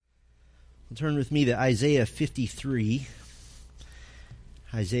Turn with me to Isaiah 53.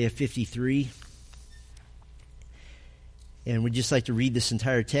 Isaiah 53. And we'd just like to read this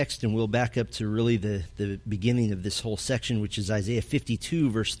entire text, and we'll back up to really the beginning of this whole section, which is Isaiah 52,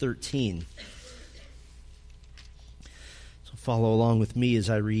 verse 13. So follow along with me as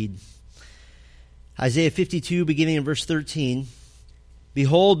I read. Isaiah 52, beginning in verse 13.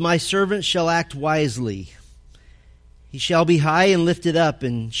 Behold, my servant shall act wisely. He shall be high and lifted up,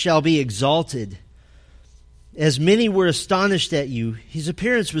 and shall be exalted. As many were astonished at you, his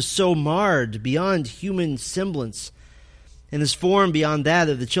appearance was so marred beyond human semblance, and his form beyond that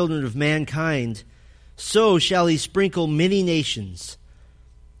of the children of mankind. So shall he sprinkle many nations.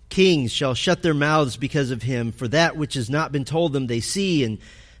 Kings shall shut their mouths because of him, for that which has not been told them they see, and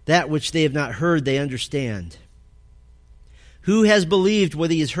that which they have not heard they understand. Who has believed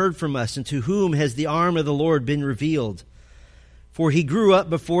what he has heard from us, and to whom has the arm of the Lord been revealed? For he grew up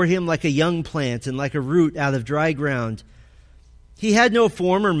before him like a young plant, and like a root out of dry ground. He had no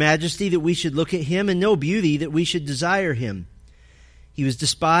form or majesty that we should look at him, and no beauty that we should desire him. He was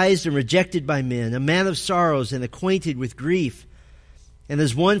despised and rejected by men, a man of sorrows and acquainted with grief. And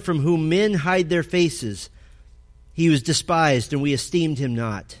as one from whom men hide their faces, he was despised, and we esteemed him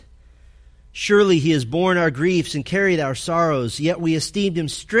not. Surely he has borne our griefs and carried our sorrows, yet we esteemed him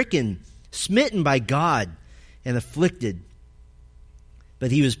stricken, smitten by God, and afflicted.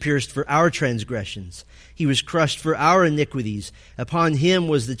 But he was pierced for our transgressions. He was crushed for our iniquities. Upon him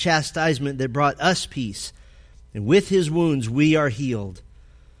was the chastisement that brought us peace, and with his wounds we are healed.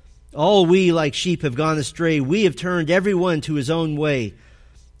 All we like sheep have gone astray. We have turned every one to his own way,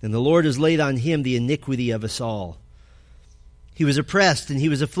 and the Lord has laid on him the iniquity of us all. He was oppressed and he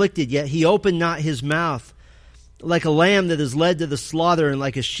was afflicted, yet he opened not his mouth. Like a lamb that is led to the slaughter, and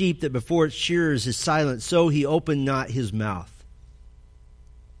like a sheep that before its shearers is silent, so he opened not his mouth.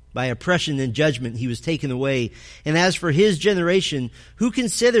 By oppression and judgment he was taken away. And as for his generation, who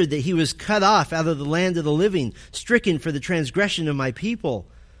considered that he was cut off out of the land of the living, stricken for the transgression of my people?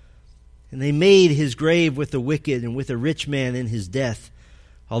 And they made his grave with the wicked and with a rich man in his death,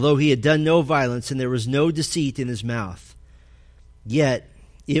 although he had done no violence and there was no deceit in his mouth. Yet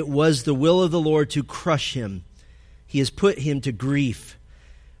it was the will of the Lord to crush him. He has put him to grief.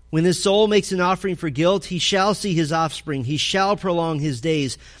 When his soul makes an offering for guilt, he shall see his offspring. He shall prolong his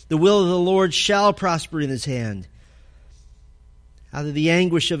days. The will of the Lord shall prosper in his hand. Out of the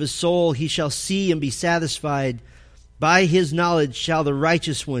anguish of his soul he shall see and be satisfied. By his knowledge shall the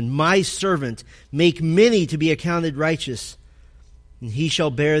righteous one, my servant, make many to be accounted righteous, and he shall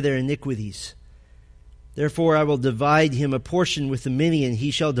bear their iniquities. Therefore I will divide him a portion with the many, and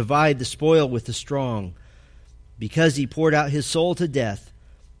he shall divide the spoil with the strong, because he poured out his soul to death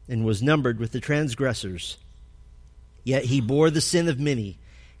and was numbered with the transgressors. Yet he bore the sin of many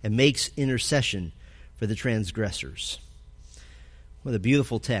and makes intercession for the transgressors. What a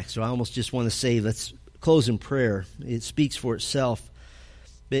beautiful text. So I almost just want to say, let's close in prayer. It speaks for itself.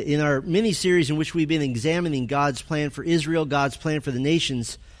 But in our mini-series in which we've been examining God's plan for Israel, God's plan for the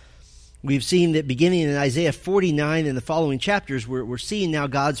nations, we've seen that beginning in Isaiah 49 and the following chapters, we're seeing now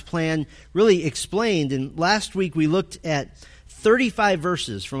God's plan really explained. And last week we looked at 35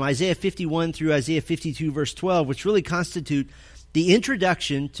 verses from Isaiah 51 through Isaiah 52, verse 12, which really constitute the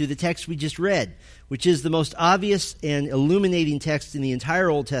introduction to the text we just read, which is the most obvious and illuminating text in the entire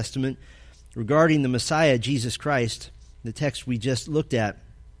Old Testament regarding the Messiah, Jesus Christ, the text we just looked at.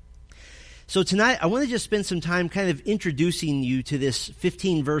 So tonight, I want to just spend some time kind of introducing you to this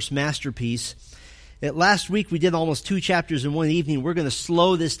 15-verse masterpiece. Last week, we did almost 2 chapters in one evening. We're going to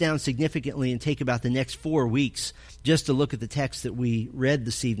slow this down significantly and take about the next 4 weeks just to look at the text that we read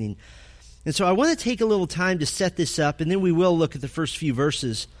this evening. And so I want to take a little time to set this up, and then we will look at the first few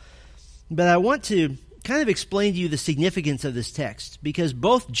verses. But I want to kind of explain to you the significance of this text, because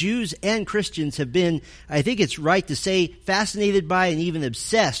both Jews and Christians have been, I think it's right to say, fascinated by and even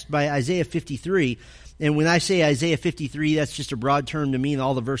obsessed by Isaiah 53. And when I say Isaiah 53, that's just a broad term to mean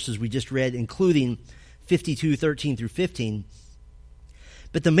all the verses we just read, including 52, 13 through 15.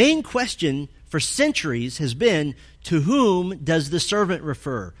 But the main question for centuries has been, to whom does the servant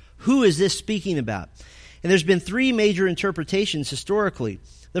refer? Who is this speaking about? And there's been 3 major interpretations historically.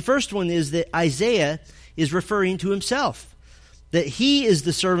 The first one is that Isaiah is referring to himself, that he is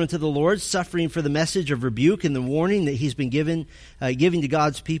the servant of the Lord, suffering for the message of rebuke and the warning that he's been giving to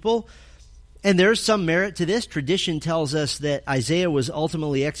God's people. And there's some merit to this. Tradition tells us that Isaiah was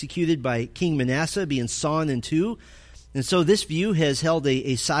ultimately executed by King Manasseh, being sawn in two. And so this view has held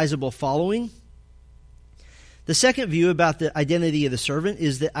a sizable following. The second view about the identity of the servant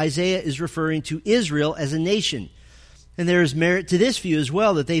is that Isaiah is referring to Israel as a nation. And there is merit to this view as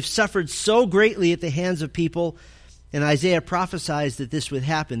well, that they've suffered so greatly at the hands of people, and Isaiah prophesies that this would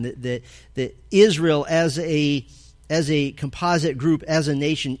happen, that Israel as a composite group, as a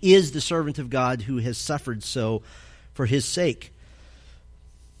nation, is the servant of God who has suffered so for his sake.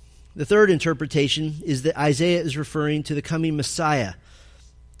 The third interpretation is that Isaiah is referring to the coming Messiah,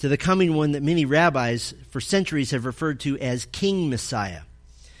 to the coming one that many rabbis for centuries have referred to as King Messiah.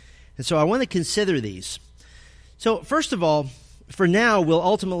 And so I want to consider these. So first of all, for now, we'll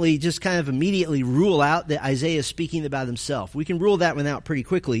ultimately just kind of immediately rule out that Isaiah is speaking about himself. We can rule that one out pretty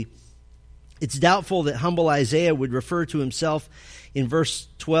quickly. It's doubtful that humble Isaiah would refer to himself in verse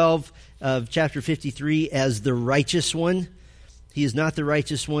 12 of chapter 53 as the righteous one. He is not the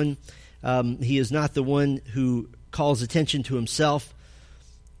righteous one. He is not the one who calls attention to himself.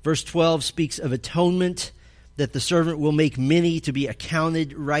 Verse 12 speaks of atonement, that the servant will make many to be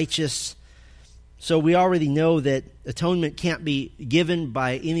accounted righteous. So we already know that atonement can't be given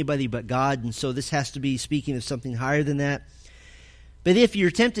by anybody but God, and so this has to be speaking of something higher than that. But if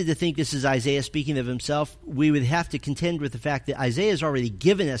you're tempted to think this is Isaiah speaking of himself, we would have to contend with the fact that Isaiah has already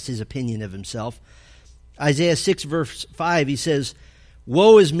given us his opinion of himself. Isaiah 6 verse 5, he says,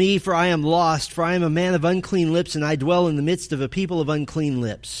 "Woe is me, for I am lost, for I am a man of unclean lips, and I dwell in the midst of a people of unclean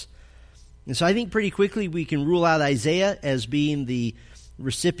lips." And so I think pretty quickly we can rule out Isaiah as being the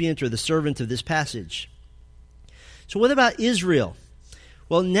recipient or the servant of this passage. So what about Israel?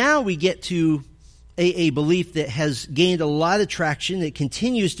 Well, now we get to a belief that has gained a lot of traction. It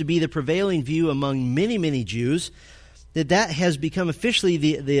continues to be the prevailing view among many, many Jews, that has become officially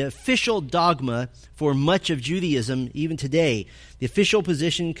the official dogma for much of Judaism even today. The official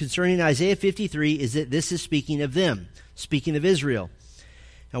position concerning Isaiah 53 is that this is speaking of them, speaking of Israel.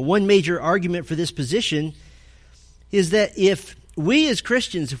 Now, one major argument for this position is that if we as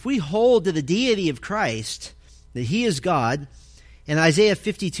Christians, if we hold to the deity of Christ, that he is God, and Isaiah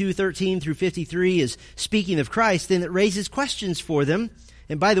 52:13 through 53 is speaking of Christ, then it raises questions for them.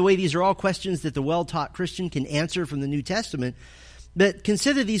 And by the way, these are all questions that the well-taught Christian can answer from the New Testament. But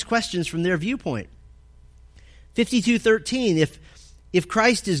consider these questions from their viewpoint. 52:13, if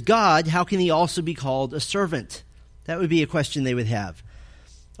Christ is God, how can he also be called a servant? That would be a question they would have.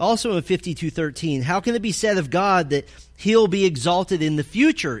 Also in 52:13, how can it be said of God that he'll be exalted in the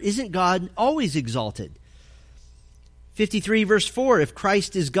future? Isn't God always exalted? 53 verse 4, if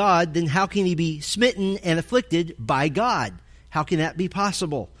Christ is God, then how can he be smitten and afflicted by God? How can that be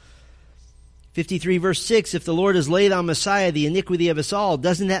possible? 53 verse 6, if the Lord has laid on Messiah the iniquity of us all,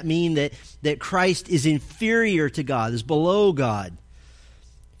 doesn't that mean that Christ is inferior to God, is below God?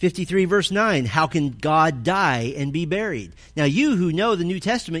 53 verse 9, how can God die and be buried? Now you who know the New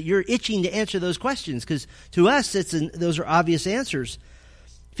Testament, you're itching to answer those questions, because to us those are obvious answers.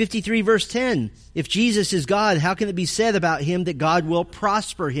 53 verse 10, if Jesus is God, how can it be said about him that God will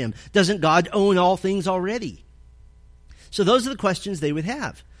prosper him? Doesn't God own all things already? So those are the questions they would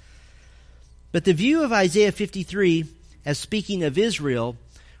have. But the view of Isaiah 53 as speaking of Israel,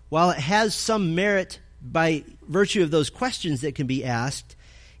 while it has some merit by virtue of those questions that can be asked,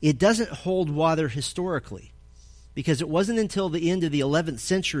 it doesn't hold water historically, because it wasn't until the end of the 11th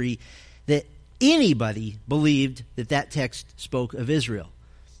century that anybody believed that text spoke of Israel.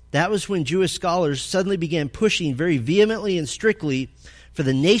 That was when Jewish scholars suddenly began pushing very vehemently and strictly for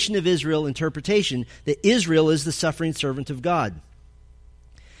the nation of Israel interpretation, that Israel is the suffering servant of God.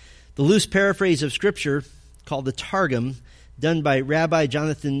 The loose paraphrase of Scripture, called the Targum, done by Rabbi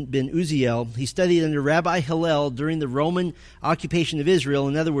Jonathan ben Uziel, he studied under Rabbi Hillel during the Roman occupation of Israel,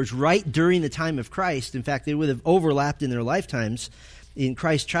 in other words, right during the time of Christ. In fact, they would have overlapped in their lifetimes in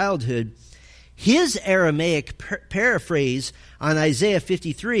Christ's childhood. His Aramaic paraphrase on Isaiah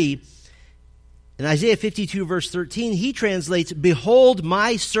 53, in Isaiah 52 verse 13, he translates, "Behold,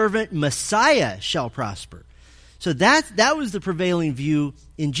 my servant Messiah shall prosper." So that was the prevailing view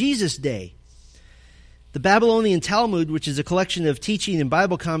in Jesus' day. The Babylonian Talmud, which is a collection of teaching and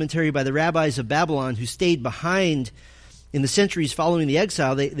Bible commentary by the rabbis of Babylon who stayed behind in the centuries following the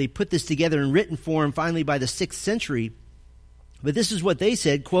exile, they put this together in written form finally by the 6th century. But this is what they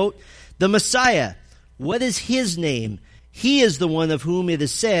said, quote, "The Messiah, what is his name? He is the one of whom it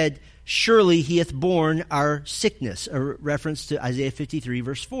is said, surely he hath borne our sickness," a reference to Isaiah 53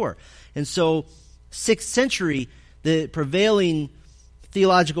 verse 4. And so 6th century, the prevailing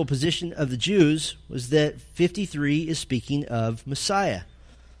theological position of the Jews was that 53 is speaking of Messiah.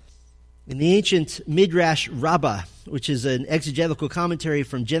 In the ancient Midrash Rabbah, which is an exegetical commentary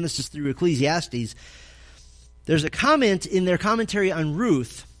from Genesis through Ecclesiastes, there's a comment in their commentary on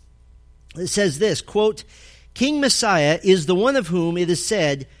Ruth that says this, quote, "King Messiah is the one of whom it is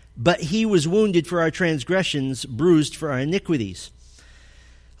said, but he was wounded for our transgressions, bruised for our iniquities.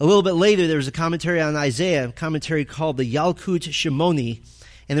 A little bit later, there was a commentary on Isaiah, a commentary called the Yalkut Shimoni,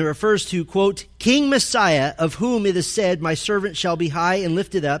 and it refers to, quote, King Messiah, of whom it is said, my servant shall be high and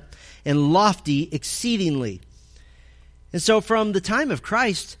lifted up, and lofty exceedingly. And so from the time of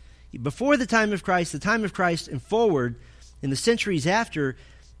Christ, before the time of Christ, and forward, in the centuries after,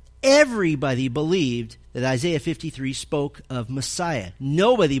 everybody believed that Isaiah 53 spoke of Messiah.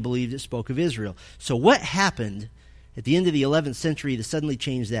 Nobody believed it spoke of Israel. So what happened at the end of the 11th century to suddenly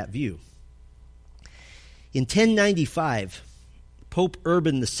change that view? In 1095, Pope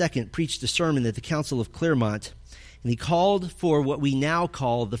Urban II preached a sermon at the Council of Clermont, and he called for what we now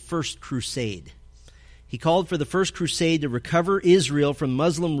call the First Crusade. He called for the First Crusade to recover Israel from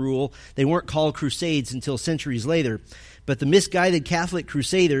Muslim rule. They weren't called crusades until centuries later. But the misguided Catholic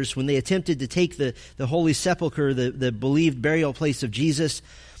crusaders, when they attempted to take the Holy Sepulchre, the believed burial place of Jesus,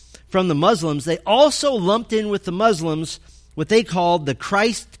 from the Muslims, they also lumped in with the Muslims what they called the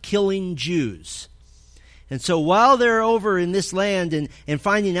Christ-killing Jews. And so while they're over in this land and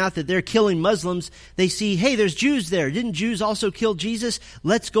finding out that they're killing Muslims, they see, hey, there's Jews there. Didn't Jews also kill Jesus?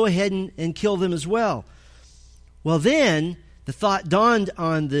 Let's go ahead and kill them as well. Well, then the thought dawned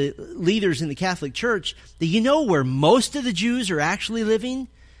on the leaders in the Catholic Church that you know where most of the Jews are actually living?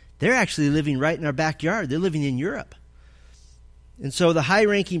 They're actually living right in our backyard. They're living in Europe. And so the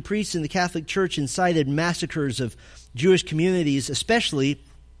high-ranking priests in the Catholic Church incited massacres of Jewish communities, especially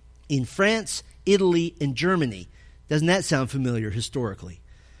in France, Italy, and Germany. Doesn't that sound familiar historically?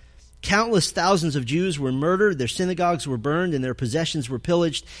 Countless thousands of Jews were murdered, their synagogues were burned, and their possessions were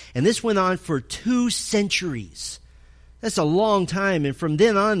pillaged. And this went on for 2 centuries. That's a long time. And from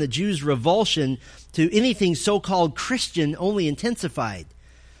then on, the Jews' revulsion to anything so-called Christian only intensified.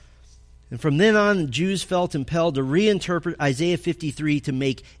 And from then on, the Jews felt impelled to reinterpret Isaiah 53 to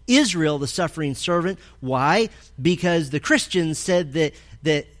make Israel the suffering servant. Why? Because the Christians said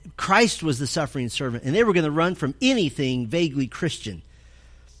that Christ was the suffering servant, and they were going to run from anything vaguely Christian.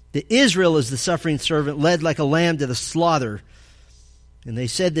 That Israel is the suffering servant, led like a lamb to the slaughter. And they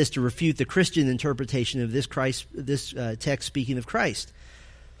said this to refute the Christian interpretation of this text speaking of Christ.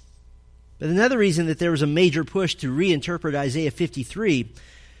 But another reason that there was a major push to reinterpret Isaiah 53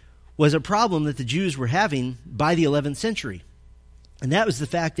 was a problem that the Jews were having by the 11th century. And that was the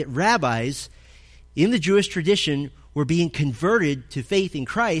fact that rabbis in the Jewish tradition were being converted to faith in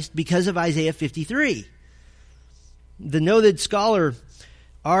Christ because of Isaiah 53. The noted scholar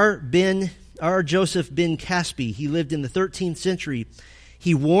R. Joseph ben Caspi, he lived in the 13th century.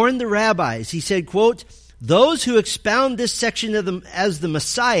 He warned the rabbis. He said, quote, those who expound this section of them as the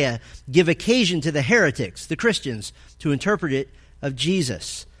Messiah give occasion to the heretics, the Christians, to interpret it of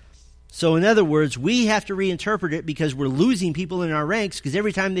Jesus. So in other words, we have to reinterpret it because we're losing people in our ranks, because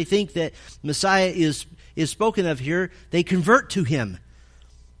every time they think that Messiah is spoken of here, they convert to him.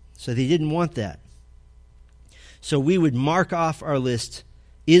 So they didn't want that. So we would mark off our list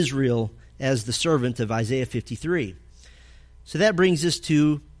Israel as the servant of Isaiah 53. So that brings us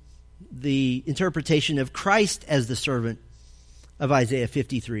to the interpretation of Christ as the servant of Isaiah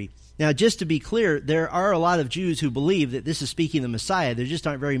 53. Now, just to be clear, there are a lot of Jews who believe that this is speaking of the Messiah. There just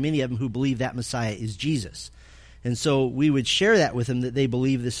aren't very many of them who believe that Messiah is Jesus. And so we would share that with them, that they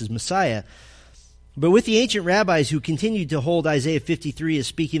believe this is Messiah. But with the ancient rabbis who continued to hold Isaiah 53 as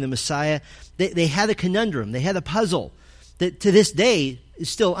speaking the Messiah, they had a conundrum. They had a puzzle that to this day is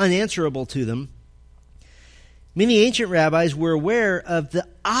still unanswerable to them. Many ancient rabbis were aware of the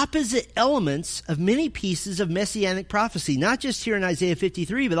opposite elements of many pieces of messianic prophecy, not just here in Isaiah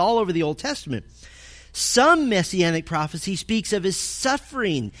 53, but all over the Old Testament. Some messianic prophecy speaks of his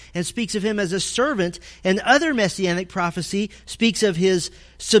suffering and speaks of him as a servant, and other messianic prophecy speaks of his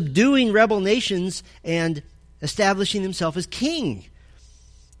subduing rebel nations and establishing himself as king.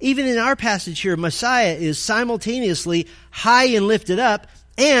 Even in our passage here, Messiah is simultaneously high and lifted up,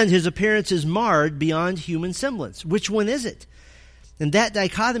 and his appearance is marred beyond human semblance. Which one is it? And that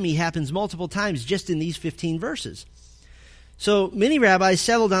dichotomy happens multiple times just in these 15 verses. So many rabbis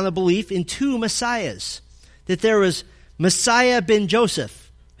settled on a belief in 2 messiahs. That there was Messiah ben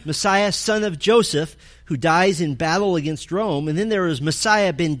Joseph, Messiah son of Joseph, who dies in battle against Rome. And then there was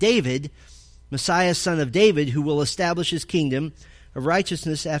Messiah ben David, Messiah son of David, who will establish his kingdom of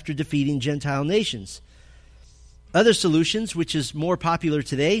righteousness after defeating Gentile nations. Other solutions, which is more popular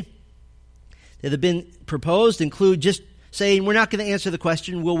today, that have been proposed include just saying we're not going to answer the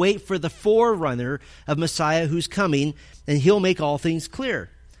question. We'll wait for the forerunner of Messiah who's coming, and he'll make all things clear.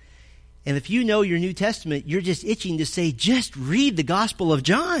 And if you know your New Testament, you're just itching to say, just read the Gospel of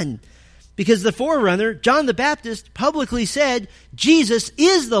John, Because the forerunner, John the Baptist, publicly said, Jesus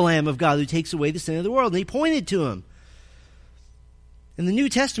is the Lamb of God who takes away the sin of the world. And he pointed to him. And the New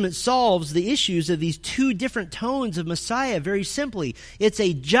Testament solves the issues of these two different tones of Messiah very simply. It's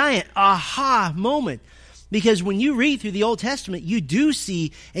a giant aha moment. Because when you read through the Old Testament, you do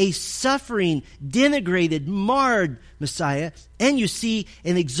see a suffering, denigrated, marred Messiah, and you see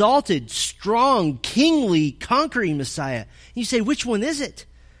an exalted, strong, kingly, conquering Messiah. And you say, which one is it?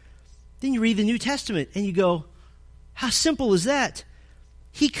 Then you read the New Testament and you go, how simple is that?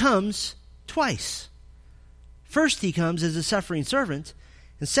 He comes twice. First, he comes as a suffering servant,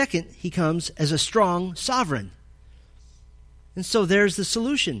 and second, he comes as a strong sovereign. And so there's the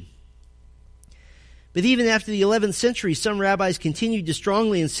solution. But even after the 11th century, some rabbis continued to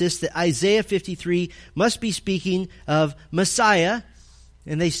strongly insist that Isaiah 53 must be speaking of Messiah,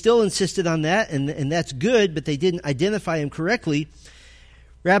 and they still insisted on that, and that's good, but they didn't identify him correctly.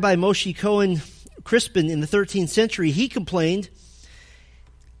 Rabbi Moshe Cohen Crispin in the 13th century, he complained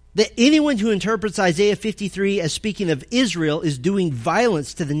that anyone who interprets Isaiah 53 as speaking of Israel is doing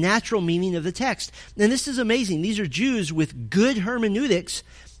violence to the natural meaning of the text. And this is amazing. These are Jews with good hermeneutics.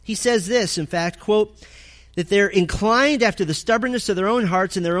 He says this, in fact, quote, that they're inclined after the stubbornness of their own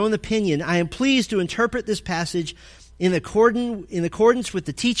hearts and their own opinion. I am pleased to interpret this passage in accordance with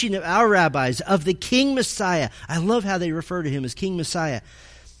the teaching of our rabbis, of the King Messiah. I love how they refer to him as King Messiah.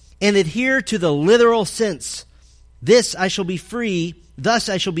 And adhere to the literal sense. Thus I shall be free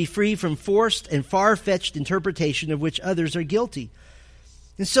from forced and far-fetched interpretation of which others are guilty.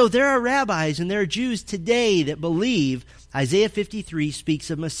 And so there are rabbis and there are Jews today that believe Isaiah 53 speaks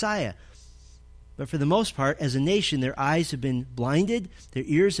of Messiah. But for the most part, as a nation, their eyes have been blinded, their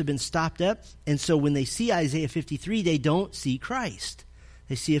ears have been stopped up, and so when they see Isaiah 53, they don't see Christ.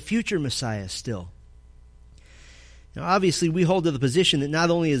 They see a future Messiah still. Now, obviously, we hold to the position that not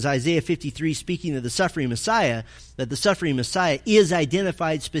only is Isaiah 53 speaking of the suffering Messiah, that the suffering Messiah is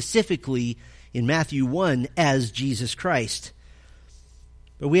identified specifically in Matthew 1 as Jesus Christ.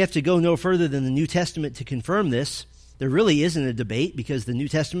 But we have to go no further than the New Testament to confirm this. There really isn't a debate because the New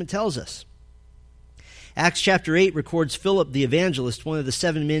Testament tells us. Acts chapter 8 records Philip the evangelist, one of the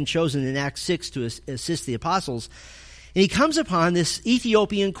 7 men chosen in Acts 6 to assist the apostles. And he comes upon this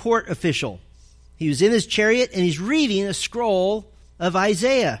Ethiopian court official. He was in his chariot and he's reading a scroll of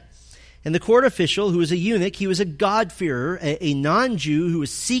Isaiah. And the court official, who was a eunuch, he was a God-fearer, a non-Jew who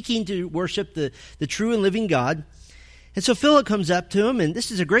was seeking to worship the true and living God. And so Philip comes up to him, and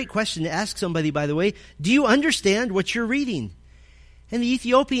this is a great question to ask somebody, by the way. Do you understand what you're reading? And the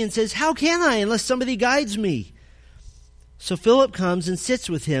Ethiopian says, how can I unless somebody guides me? So Philip comes and sits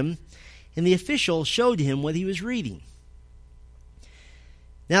with him, and the official showed him what he was reading.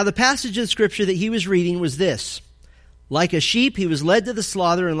 Now, the passage of Scripture that he was reading was this. Like a sheep, he was led to the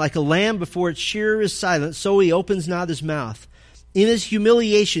slaughter, and like a lamb before its shearer is silent, so he opens not his mouth. In his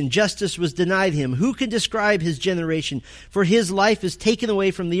humiliation, justice was denied him. Who can describe his generation? For his life is taken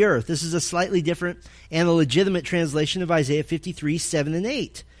away from the earth. This is a slightly different and a legitimate translation of Isaiah 53, 7 and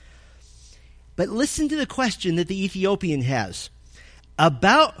 8. But listen to the question that the Ethiopian has.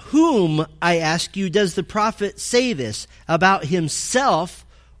 About whom, I ask you, does the prophet say this? About himself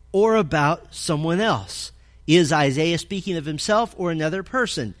or about someone else? Is Isaiah speaking of himself or another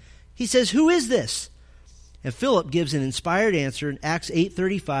person? He says, who is this? And Philip gives an inspired answer in Acts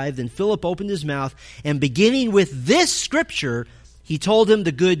 8:35. Then Philip opened his mouth, and beginning with this scripture, he told him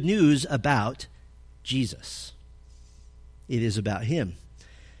the good news about Jesus. It is about him.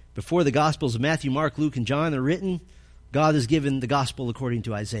 Before the Gospels of Matthew, Mark, Luke, and John are written, God has given the gospel according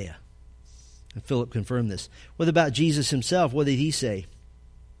to Isaiah. And Philip confirmed this. What about Jesus himself? What did he say?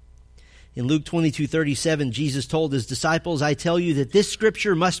 In Luke 22:37, Jesus told his disciples, I tell you that this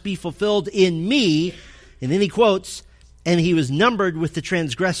scripture must be fulfilled in me. And then he quotes, and he was numbered with the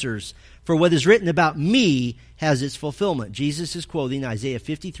transgressors, for what is written about me has its fulfillment. Jesus is quoting Isaiah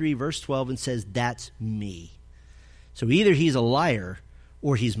 53, verse 12, and says, that's me. So either he's a liar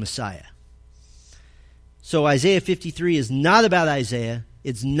or he's Messiah. So Isaiah 53 is not about Isaiah.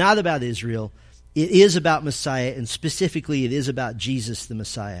 It's not about Israel. It is about Messiah, and specifically it is about Jesus the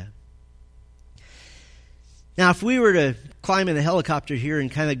Messiah. Now, if we were to climb in a helicopter here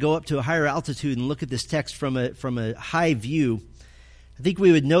and kind of go up to a higher altitude and look at this text from a high view, I think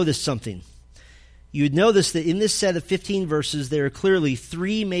we would notice something. You would notice that in this set of 15 verses, there are clearly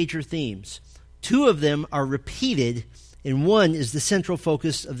 3 major themes. 2 of them are repeated, and one is the central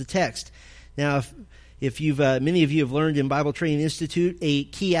focus of the text. Now, if you've many of you have learned in Bible Training Institute a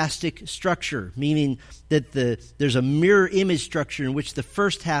chiastic structure, meaning that there's a mirror image structure in which the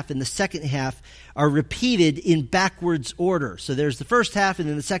first half and the second half are repeated in backwards order. So there's the first half, and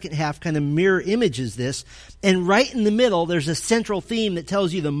then the second half kind of mirror images this. And right in the middle, there's a central theme that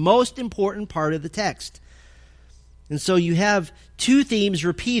tells you the most important part of the text. And so you have two themes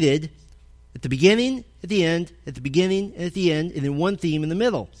repeated at the beginning, at the end, at the beginning, and at the end, and then one theme in the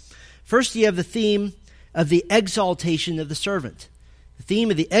middle. First, you have the theme of the exaltation of the servant. The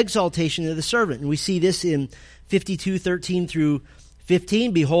theme of the exaltation of the servant. And we see this in 52:13 through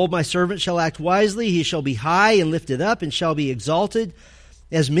 15. Behold, my servant shall act wisely. He shall be high and lifted up and shall be exalted.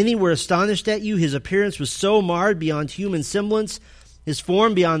 As many were astonished at you, his appearance was so marred beyond human semblance, his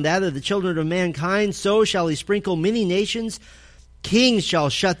form beyond that of the children of mankind. So shall he sprinkle many nations. Kings shall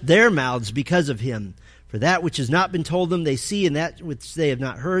shut their mouths because of him. For that which has not been told them they see, and that which they have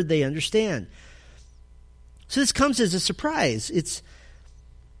not heard they understand. So this comes as a surprise.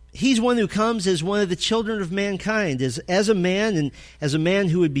 He's one who comes as one of the children of mankind, as a man, and as a man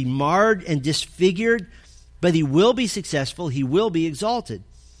who would be marred and disfigured, but he will be successful, he will be exalted.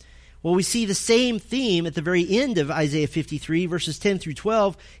 Well, we see the same theme at the very end of Isaiah 53, verses 10 through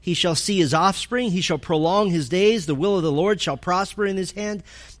 12. He shall see his offspring, he shall prolong his days, the will of the Lord shall prosper in his hand.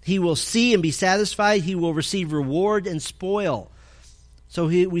 He will see and be satisfied, he will receive reward and spoil. So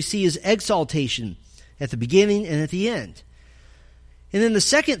we see his exaltation at the beginning and at the end. And then the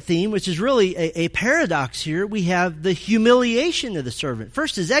second theme, which is really a paradox here, we have the humiliation of the servant.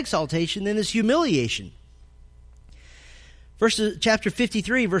 First his exaltation, then his humiliation. Chapter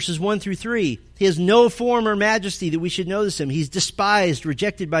 53, verses 1 through 3. He has no form or majesty that we should notice him. He's despised,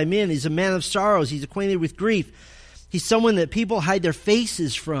 rejected by men. He's a man of sorrows. He's acquainted with grief. He's someone that people hide their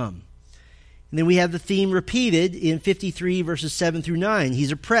faces from. And then we have the theme repeated in 53, verses 7 through 9.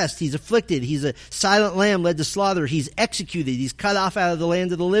 He's oppressed. He's afflicted. He's a silent lamb led to slaughter. He's executed. He's cut off out of the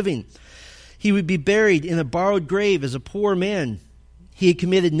land of the living. He would be buried in a borrowed grave as a poor man. He had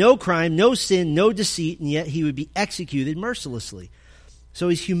committed no crime, no sin, no deceit, and yet he would be executed mercilessly. So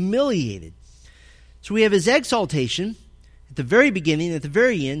he's humiliated. So we have his exaltation at the very beginning, at the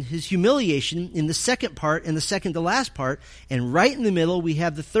very end, his humiliation in the second part and the second to last part, and right in the middle we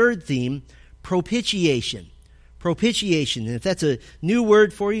have the third theme, propitiation. Propitiation. And if that's a new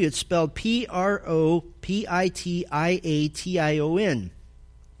word for you, it's spelled Propitiation.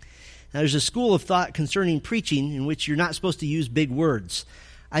 Now, there's a school of thought concerning preaching in which you're not supposed to use big words.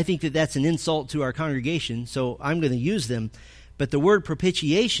 I think that that's an insult to our congregation, so I'm going to use them. But the word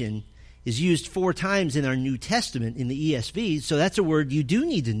propitiation is used 4 times in our New Testament in the ESV, so that's a word you do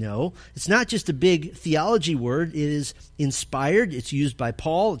need to know. It's not just a big theology word. It is inspired. It's used by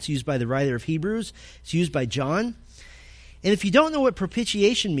Paul. It's used by the writer of Hebrews. It's used by John. And if you don't know what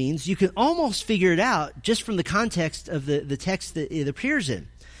propitiation means, you can almost figure it out just from the context of the text that it appears in.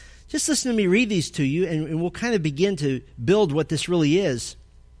 Just listen to me read these to you, and we'll kind of begin to build what this really is.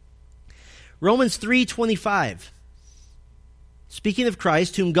 Romans 3:25. Speaking of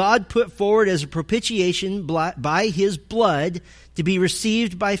Christ, whom God put forward as a propitiation by his blood to be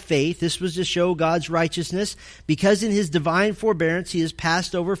received by faith. This was to show God's righteousness, because in his divine forbearance he has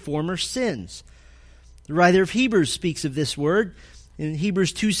passed over former sins. The writer of Hebrews speaks of this word. In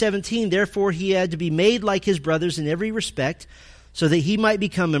Hebrews 2:17, therefore he had to be made like his brothers in every respect, so that he might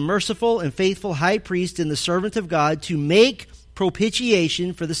become a merciful and faithful high priest and the servant of God to make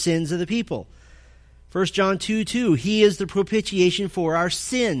propitiation for the sins of the people. 1 John 2:2, he is the propitiation for our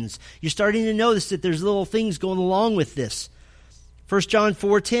sins. You're starting to notice that there's little things going along with this. 1 John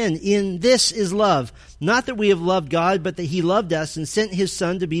 4:10, in this is love, not that we have loved God, but that he loved us and sent his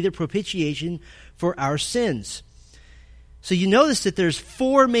Son to be the propitiation for our sins. So you notice that there's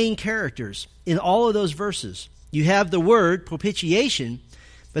 4 main characters in all of those verses. You have the word propitiation,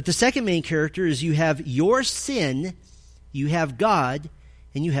 but the second main character is you have your sin, you have God,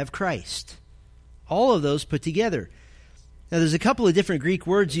 and you have Christ. All of those put together. Now there's a couple of different Greek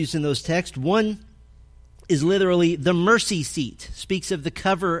words used in those texts. One is literally the mercy seat. Speaks of the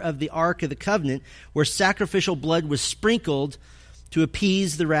cover of the Ark of the Covenant, where sacrificial blood was sprinkled to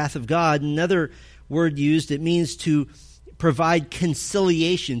appease the wrath of God. Another word used, it means to provide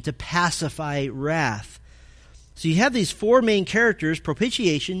conciliation, to pacify wrath. So you have these 4 main characters: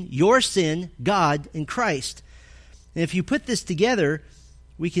 propitiation, your sin, God, and Christ. And if you put this together,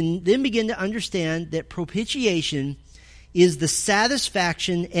 we can then begin to understand that propitiation is the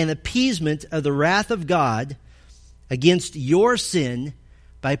satisfaction and appeasement of the wrath of God against your sin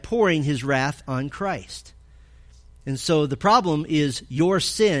by pouring his wrath on Christ. And so the problem is your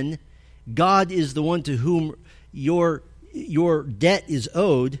sin. God is the one to whom your debt is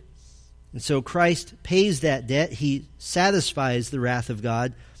owed. And so Christ pays that debt. He satisfies the wrath of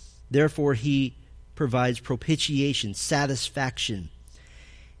God. Therefore, he provides propitiation, satisfaction.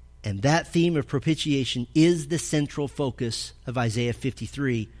 And that theme of propitiation is the central focus of Isaiah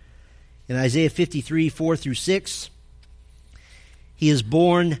 53. In Isaiah 53, 4 through 6, he has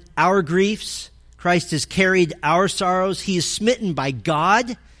borne our griefs. Christ has carried our sorrows. He is smitten by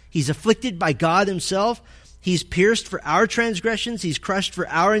God. He's afflicted by God himself. He's pierced for our transgressions. He's crushed for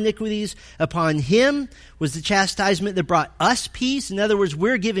our iniquities. Upon him was the chastisement that brought us peace. In other words,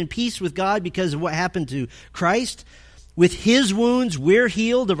 we're given peace with God because of what happened to Christ. With his wounds, we're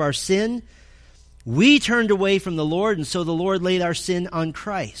healed of our sin. We turned away from the Lord, and so the Lord laid our sin on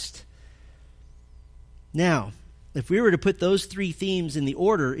Christ. Now, if we were to put those three themes in the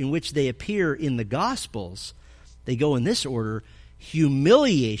order in which they appear in the Gospels, they go in this order: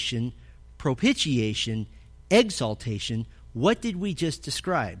 humiliation, propitiation, exaltation. What did we just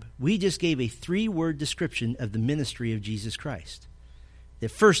describe? We just gave a three-word description of the ministry of Jesus Christ. That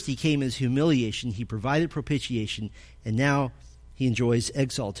first he came as humiliation, he provided propitiation, and now he enjoys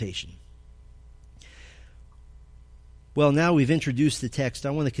exaltation. Well, now we've introduced the text, I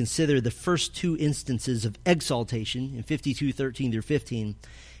want to consider the first two instances of exaltation in 52:13 through 15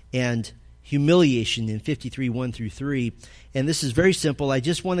 and humiliation in 53, 1 through 3. And this is very simple. I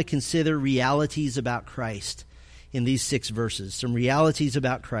just want to consider realities about Christ in these 6 verses, some realities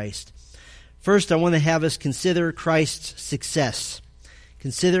about Christ. First, I want to have us consider Christ's success.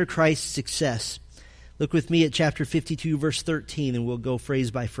 Consider Christ's success. Look with me at chapter 52, verse 13, and we'll go phrase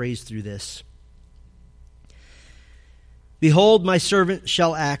by phrase through this. Behold, my servant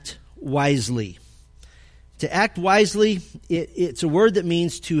shall act wisely. To act wisely, it's a word that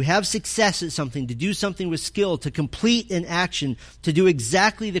means to have success at something, to do something with skill, to complete an action, to do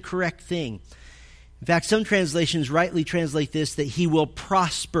exactly the correct thing. In fact, some translations rightly translate this that he will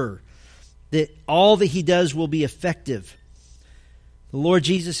prosper, that all that he does will be effective. The Lord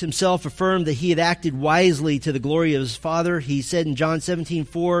Jesus himself affirmed that he had acted wisely to the glory of his Father. He said in John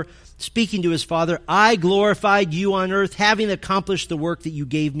 17:4, speaking to his Father, I glorified you on earth, having accomplished the work that you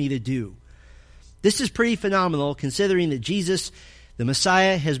gave me to do. This is pretty phenomenal, considering that Jesus, the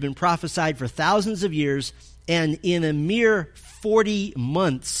Messiah, has been prophesied for thousands of years, and in a mere 40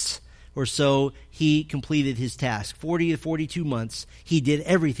 months or so, he completed his task. 40 to 42 months, he did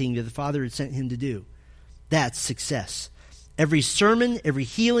everything that the Father had sent him to do. That's success. Every sermon, every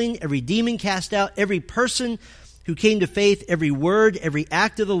healing, every demon cast out, every person who came to faith, every word, every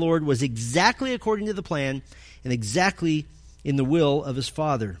act of the Lord was exactly according to the plan and exactly in the will of his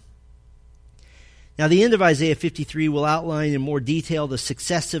Father. Now, the end of Isaiah 53 will outline in more detail the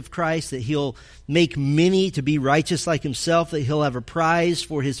success of Christ, that he'll make many to be righteous like himself, that he'll have a prize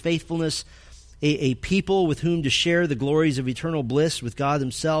for his faithfulness, a people with whom to share the glories of eternal bliss with God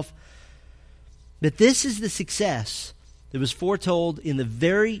himself. But this is the success that was foretold in the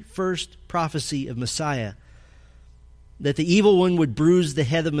very first prophecy of Messiah, that the evil one would bruise the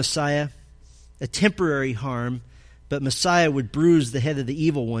head of Messiah, a temporary harm, but Messiah would bruise the head of the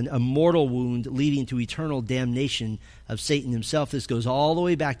evil one, a mortal wound leading to eternal damnation of Satan himself. This goes all the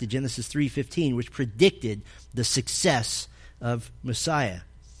way back to Genesis 3:15, which predicted the success of Messiah.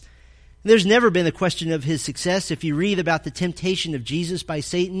 There's never been a question of his success. If you read about the temptation of Jesus by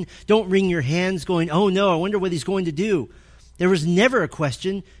Satan, don't wring your hands going, oh no, I wonder what he's going to do. There was never a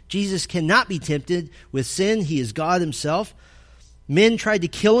question. Jesus cannot be tempted with sin. He is God himself. Men tried to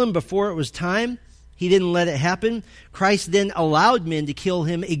kill him before it was time. He didn't let it happen. Christ then allowed men to kill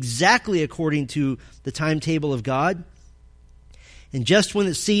him exactly according to the timetable of God. And just when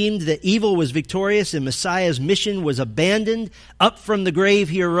it seemed that evil was victorious and Messiah's mission was abandoned, up from the grave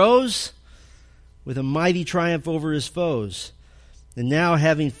he arose with a mighty triumph over his foes. And now,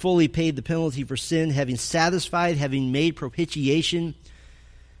 having fully paid the penalty for sin, having satisfied, having made propitiation,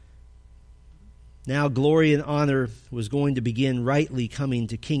 now glory and honor was going to begin rightly coming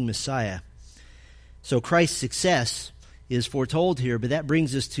to King Messiah. So Christ's success is foretold here, but that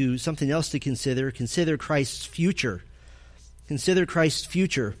brings us to something else to consider. Consider Christ's future. Consider Christ's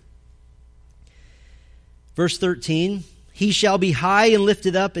future. Verse 13, he shall be high and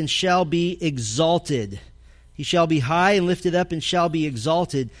lifted up and shall be exalted. He shall be high and lifted up and shall be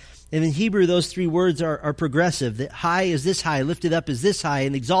exalted. And in Hebrew, those three words are progressive. That high is this high, lifted up is this high,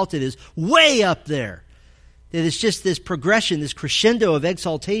 and exalted is way up there. That it's just this progression, this crescendo of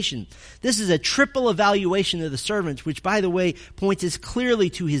exaltation. This is a triple evaluation of the servant, which, by the way, points as clearly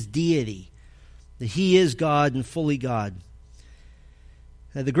to his deity. That he is God and fully God.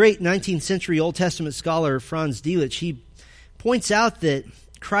 The great 19th century Old Testament scholar Franz Delitzsch, he points out that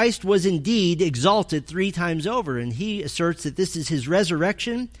Christ was indeed exalted 3 times over, and he asserts that this is his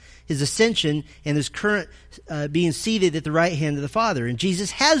resurrection, his ascension, and his current being seated at the right hand of the Father. And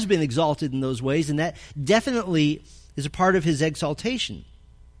Jesus has been exalted in those ways, and that definitely is a part of his exaltation.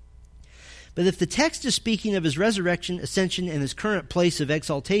 But if the text is speaking of his resurrection, ascension, and his current place of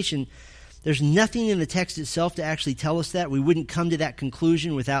exaltation, there's nothing in the text itself to actually tell us that. We wouldn't come to that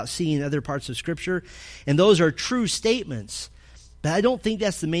conclusion without seeing other parts of Scripture. And those are true statements. But I don't think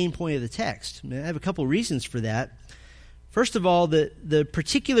that's the main point of the text. I have a couple reasons for that. First of all, the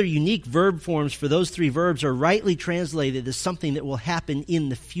particular unique verb forms for those 3 verbs are rightly translated as something that will happen in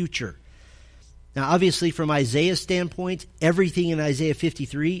the future. Now, obviously, from Isaiah's standpoint, everything in Isaiah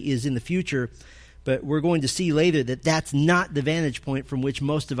 53 is in the future, but we're going to see later that that's not the vantage point from which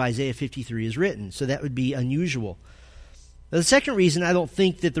most of Isaiah 53 is written, so that would be unusual. Now, the second reason I don't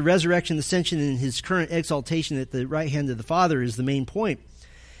think that the resurrection, ascension, and his current exaltation at the right hand of the Father is the main point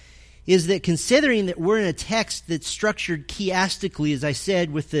is that considering that we're in a text that's structured chiastically, as I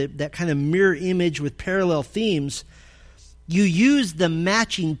said, with that kind of mirror image with parallel themes, you use the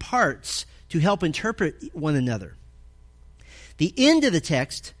matching parts to help interpret one another. The end of the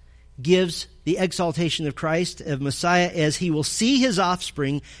text gives the exaltation of Christ, of Messiah, as he will see his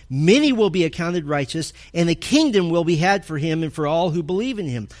offspring, many will be accounted righteous, and the kingdom will be had for him and for all who believe in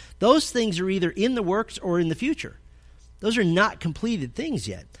him. Those things are either in the works or in the future. Those are not completed things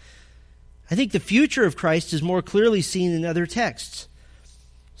yet. I think the future of Christ is more clearly seen in other texts.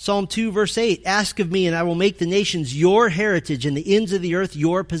 Psalm 2, verse 8, ask of me, and I will make the nations your heritage and the ends of the earth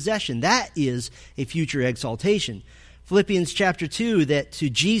your possession. That is a future exaltation. Philippians chapter 2, that to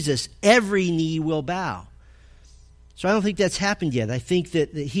Jesus every knee will bow. So I don't think that's happened yet. I think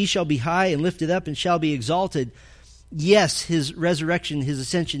that he shall be high and lifted up and shall be exalted. Yes, his resurrection, his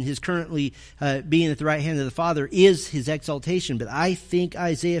ascension, his currently being at the right hand of the Father is his exaltation. But I think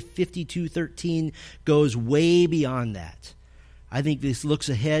Isaiah 52:13 goes way beyond that. I think this looks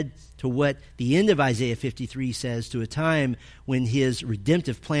ahead to what the end of Isaiah 53 says, to a time when his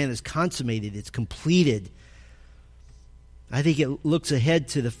redemptive plan is consummated, it's completed. I think it looks ahead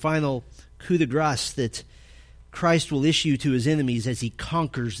to the final coup de grace that Christ will issue to his enemies as he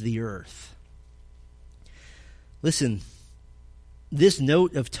conquers the earth. Listen, this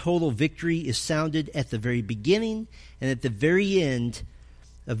note of total victory is sounded at the very beginning and at the very end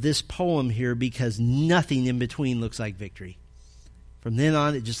of this poem here, because nothing in between looks like victory. From then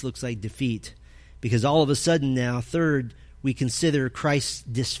on, it just looks like defeat. Because all of a sudden now, third, we consider Christ's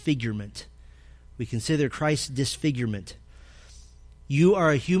disfigurement. We consider Christ's disfigurement. You are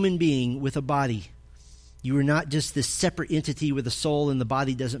a human being with a body. You are not just this separate entity with a soul and the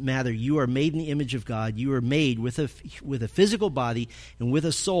body doesn't matter. You are made in the image of God. You are made with a physical body and with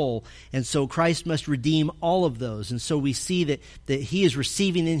a soul. And so Christ must redeem all of those. And so we see that he is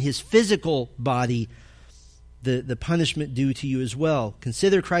receiving in his physical body the punishment due to you as well.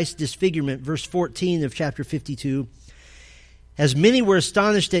 Consider Christ's disfigurement, verse 14 of chapter 52. As many were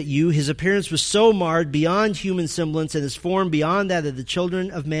astonished at you, his appearance was so marred beyond human semblance, and his form beyond that of the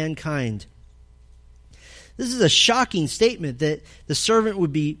children of mankind. This is a shocking statement, that the servant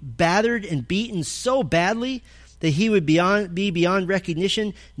would be battered and beaten so badly that he would be beyond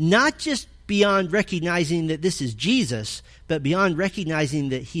recognition, not just beyond recognizing that this is Jesus, but beyond recognizing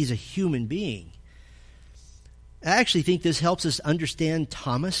that he's a human being. I actually think this helps us understand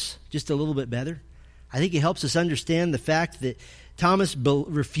Thomas just a little bit better. I think it helps us understand the fact that Thomas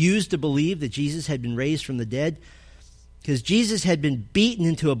refused to believe that Jesus had been raised from the dead, because Jesus had been beaten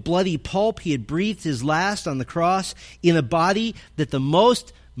into a bloody pulp. He had breathed his last on the cross in a body that the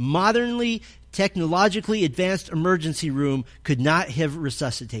most modernly, technologically advanced emergency room could not have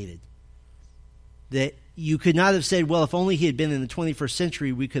resuscitated. That you could not have said, well, if only he had been in the 21st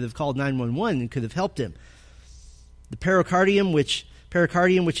century, we could have called 911 and could have helped him. The pericardium, which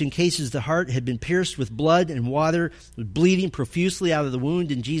encases the heart, had been pierced with blood and water, bleeding profusely out of the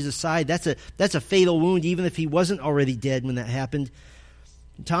wound in Jesus' side. That's a fatal wound, even if he wasn't already dead when that happened.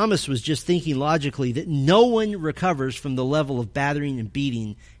 Thomas was just thinking logically that no one recovers from the level of battering and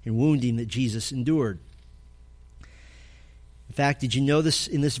beating and wounding that Jesus endured. In fact, did you notice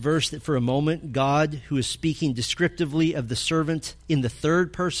in this verse that for a moment, God, who is speaking descriptively of the servant in the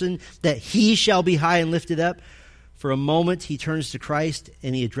third person, that he shall be high and lifted up, for a moment, he turns to Christ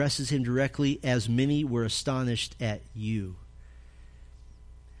and he addresses him directly, as many were astonished at you.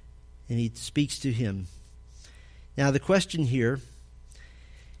 And he speaks to him. Now, the question here,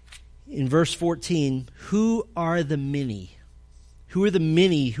 in verse 14, who are the many? Who are the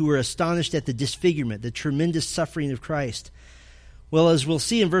many who are astonished at the disfigurement, the tremendous suffering of Christ? Well, as we'll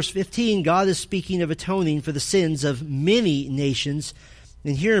see in verse 15, God is speaking of atoning for the sins of many nations,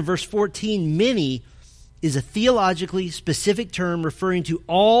 And here in verse 14, many is a theologically specific term referring to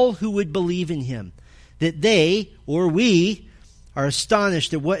all who would believe in him. That they, or we, are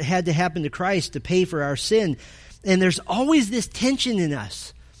astonished at what had to happen to Christ to pay for our sin. And there's always this tension in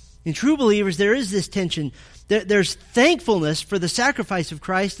us. In true believers, there is this tension. There's thankfulness for the sacrifice of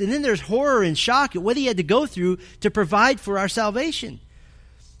Christ, and then there's horror and shock at what he had to go through to provide for our salvation.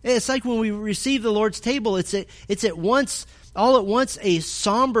 It's like when we receive the Lord's table, it's all at once a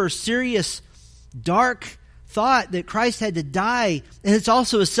somber, serious, dark thought that Christ had to die, and it's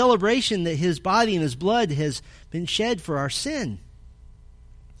also a celebration that his body and his blood has been shed for our sin.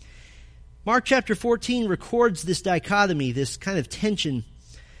 Mark chapter 14 records this dichotomy, this kind of tension.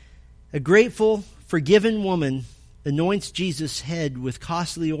 A grateful, forgiven woman anoints Jesus' head with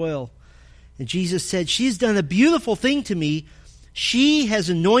costly oil. And Jesus said, "She's done a beautiful thing to me. She has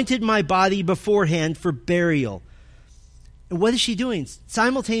anointed my body beforehand for burial." And what is she doing?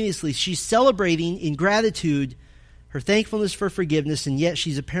 Simultaneously, she's celebrating in gratitude her thankfulness for forgiveness, and yet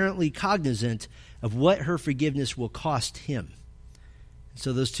she's apparently cognizant of what her forgiveness will cost him.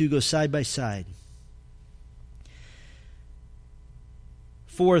 So those two go side by side.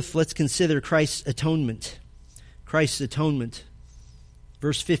 Fourth, let's consider Christ's atonement. Christ's atonement.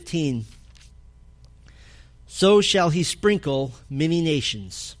 Verse 15. So shall he sprinkle many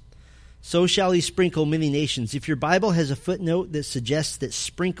nations. So shall he sprinkle many nations. If your Bible has a footnote that suggests that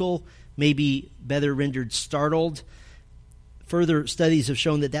sprinkle may be better rendered startled, further studies have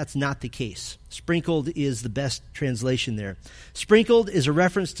shown that that's not the case. Sprinkled is the best translation there. Sprinkled is a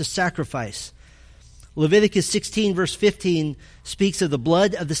reference to sacrifice. Leviticus 16 verse 15 speaks of the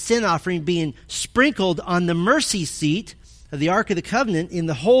blood of the sin offering being sprinkled on the mercy seat of the Ark of the Covenant in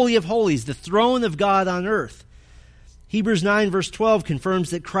the Holy of Holies, the throne of God on earth. Hebrews 9 verse 12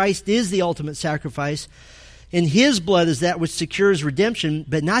 confirms that Christ is the ultimate sacrifice, and his blood is that which secures redemption,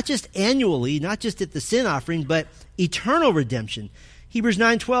 but not just annually, not just at the sin offering, but eternal redemption. Hebrews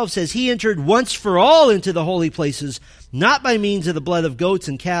 9:12 says, "He entered once for all into the holy places, not by means of the blood of goats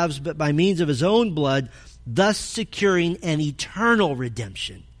and calves, but by means of his own blood, thus securing an eternal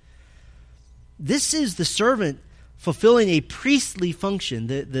redemption." This is the servant fulfilling a priestly function,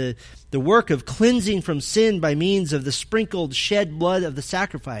 the work of cleansing from sin by means of the sprinkled, shed blood of the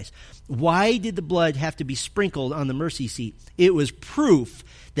sacrifice. Why did the blood have to be sprinkled on the mercy seat? It was proof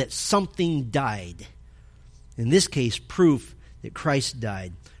that something died. In this case, proof that Christ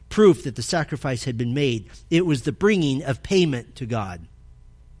died. Proof that the sacrifice had been made. It was the bringing of payment to God.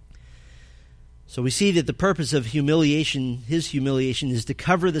 So we see that the purpose of humiliation, his humiliation, is to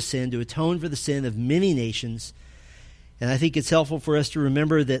cover the sin, to atone for the sin of many nations. And I think it's helpful for us to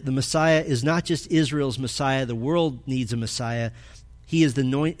remember that the Messiah is not just Israel's Messiah. The world needs a Messiah. He is the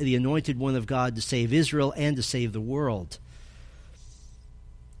anointed one of God to save Israel and to save the world.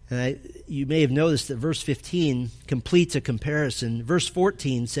 And you may have noticed that verse 15 completes a comparison. Verse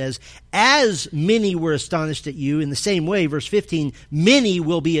 14 says, "As many were astonished at you, in the same way," verse 15, "many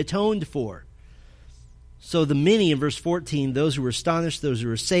will be atoned for." So the many in verse 14, those who were astonished, those who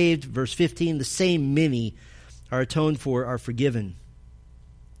were saved. Verse 15, the same many are atoned for, are forgiven.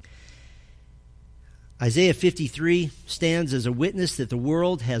 Isaiah 53 stands as a witness that the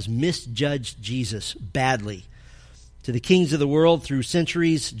world has misjudged Jesus badly. To the kings of the world through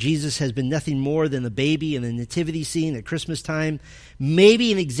centuries, Jesus has been nothing more than the baby in the nativity scene at Christmas time.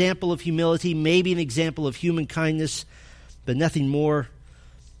 Maybe an example of humility, maybe an example of human kindness, but nothing more.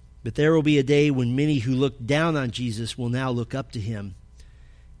 But there will be a day when many who look down on Jesus will now look up to him.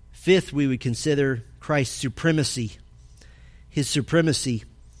 Fifth, we would consider Christ's supremacy. His supremacy.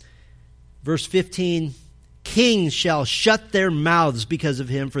 Verse 15, "Kings shall shut their mouths because of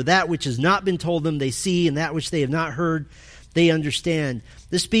him, for that which has not been told them they see, and that which they have not heard they understand."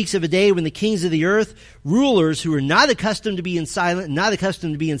 This speaks of a day when the kings of the earth, rulers who are not accustomed to being silent, not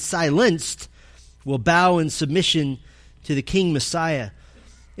accustomed to being silenced, will bow in submission to the King Messiah.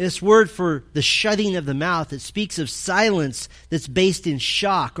 This word for the shutting of the mouth, it speaks of silence that's based in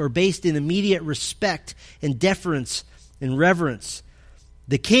shock or based in immediate respect and deference and reverence.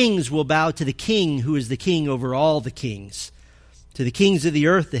 The kings will bow to the King who is the King over all the kings. To the kings of the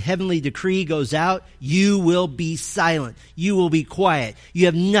earth, the heavenly decree goes out, you will be silent. You will be quiet. You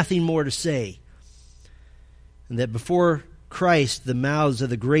have nothing more to say. And that before Christ, the mouths of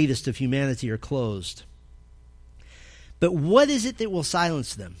the greatest of humanity are closed. But what is it that will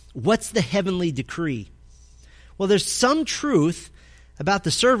silence them? What's the heavenly decree? Well, there's some truth about the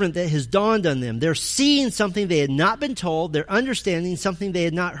servant that has dawned on them. They're seeing something they had not been told. They're understanding something they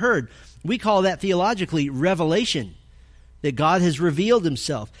had not heard. We call that theologically revelation. that God has revealed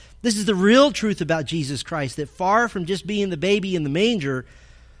himself. This is the real truth about Jesus Christ, that far from just being the baby in the manger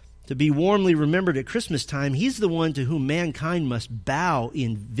to be warmly remembered at Christmas time, he's the one to whom mankind must bow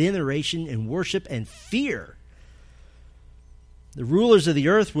in veneration and worship and fear. The rulers of the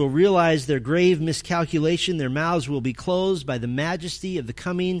earth will realize their grave miscalculation. Their mouths will be closed by the majesty of the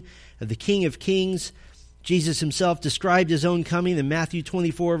coming of the King of Kings. Jesus himself described his own coming in Matthew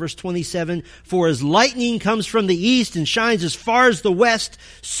 24, verse 27. For as lightning comes from the east and shines as far as the west,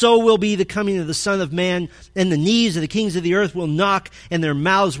 so will be the coming of the Son of Man. And the knees of the kings of the earth will knock, and their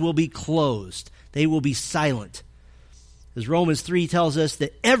mouths will be closed. They will be silent. As Romans 3 tells us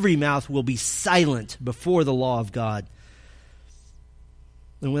that every mouth will be silent before the law of God.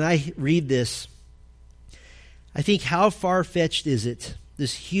 And when I read this, I think, how far-fetched is it,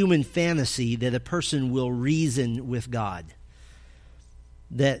 this human fantasy that a person will reason with God,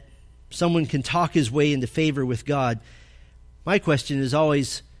 that someone can talk his way into favor with God? My question is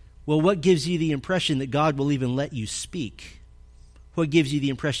always, well, what gives you the impression that God will even let you speak? What gives you the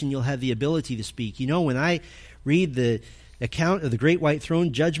impression you'll have the ability to speak? You know, when I read the account of the great white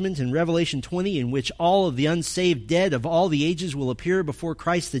throne judgment in Revelation 20, in which all of the unsaved dead of all the ages will appear before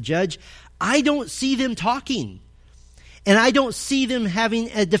Christ the judge, I don't see them talking. And I don't see them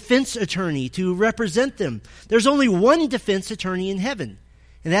having a defense attorney to represent them. There's only one defense attorney in heaven,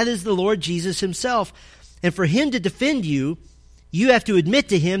 and that is the Lord Jesus himself. And for him to defend you, you have to admit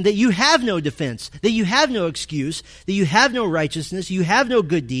to him that you have no defense, that you have no excuse, that you have no righteousness, you have no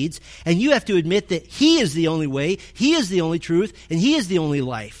good deeds, and you have to admit that he is the only way, he is the only truth, and he is the only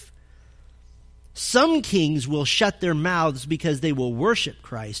life. Some kings will shut their mouths because they will worship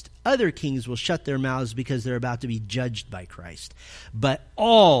Christ. Other kings will shut their mouths because they're about to be judged by Christ. But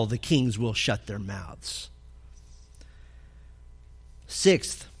all the kings will shut their mouths.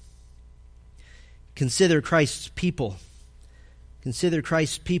 Sixth, consider Christ's people. Consider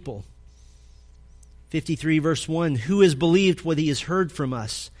Christ's people. 53 verse 1, who has believed what he has heard from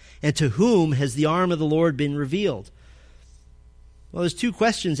us? And to whom has the arm of the Lord been revealed? Well, there's two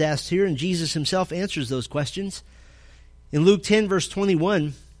questions asked here, and Jesus himself answers those questions. In Luke 10, verse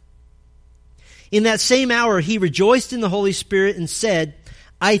 21, in that same hour he rejoiced in the Holy Spirit and said,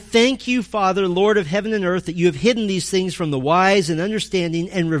 I thank you, Father, Lord of heaven and earth, that you have hidden these things from the wise and understanding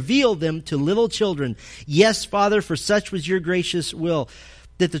and revealed them to little children. Yes, Father, for such was your gracious will,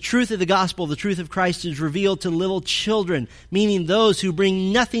 that the truth of the gospel, the truth of Christ, is revealed to little children, meaning those who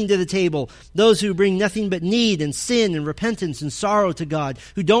bring nothing to the table, those who bring nothing but need and sin and repentance and sorrow to God,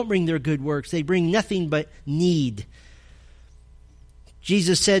 who don't bring their good works. They bring nothing but need.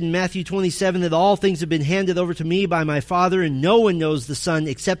 Jesus said in Matthew 27 that all things have been handed over to me by my Father, and no one knows the Son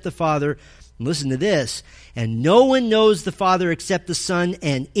except the Father. And listen to this. And no one knows the Father except the Son,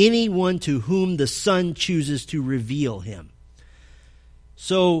 and anyone to whom the Son chooses to reveal him.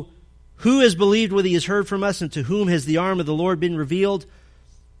 So, who has believed what he has heard from us, and to whom has the arm of the Lord been revealed?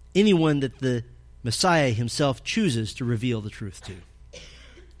 Anyone that the Messiah himself chooses to reveal the truth to.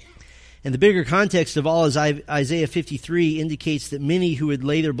 And the bigger context of all is Isaiah 53 indicates that many who would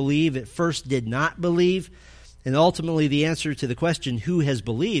later believe at first did not believe. And ultimately the answer to the question, who has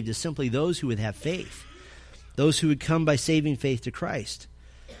believed, is simply those who would have faith. Those who would come by saving faith to Christ.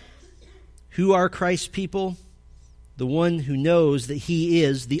 Who are Christ's people? The one who knows that he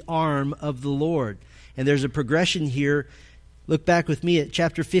is the arm of the Lord. And there's a progression here. Look back with me at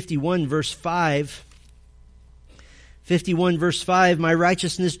chapter 51, verse 5. 51 verse 5, my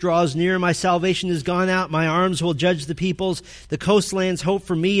righteousness draws near, my salvation is gone out, my arms will judge the peoples, the coastlands hope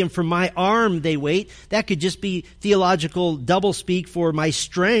for me, and for my arm they wait. That could just be theological doublespeak for my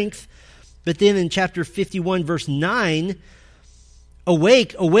strength. But then in chapter 51 verse 9,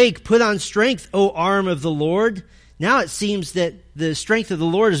 awake, awake, put on strength, O arm of the Lord. Now it seems that the strength of the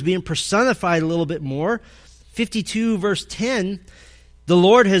Lord is being personified a little bit more. 52 verse 10, the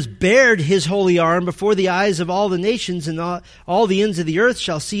Lord has bared his holy arm before the eyes of all the nations, and all the ends of the earth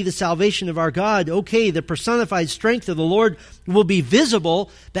shall see the salvation of our God. Okay, the personified strength of the Lord will be visible,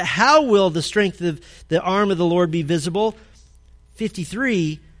 but how will the strength of the arm of the Lord be visible?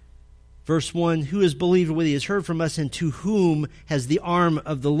 53, verse 1, who has believed what he has heard from us, and to whom has the arm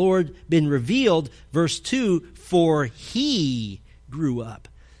of the Lord been revealed? Verse 2, for he grew up.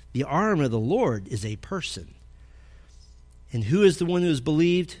 The arm of the Lord is a person. And who is the one who has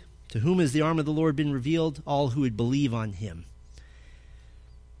believed? To whom has the arm of the Lord been revealed? All who would believe on him.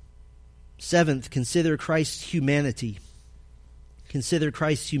 Seventh, consider Christ's humanity. Consider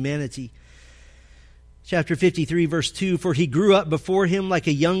Christ's humanity. Chapter 53, verse 2, for he grew up before him like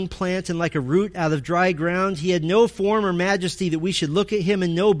a young plant and like a root out of dry ground. He had no form or majesty that we should look at him,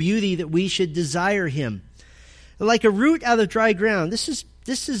 and no beauty that we should desire him. like a root out of dry ground. This is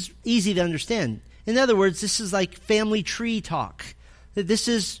easy to understand. In other words, this is like family tree talk.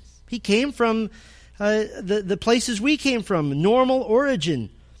 He came from the places we came from, normal origin.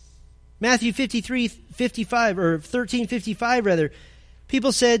 Matthew 13:55 rather.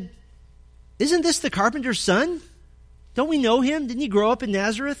 People said, "Isn't this the carpenter's son? Don't we know him? Didn't he grow up in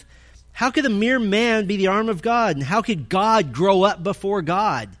Nazareth? How could a mere man be the arm of God? And how could God grow up before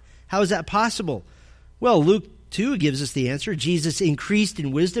God? How is that possible?" Well, Luke 2 gives us the answer. Jesus increased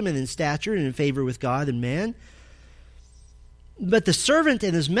in wisdom and in stature and in favor with God and man. But the servant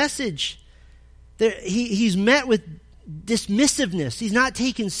and his message, he's met with dismissiveness. He's not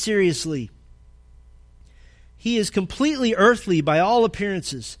taken seriously. He is completely earthly by all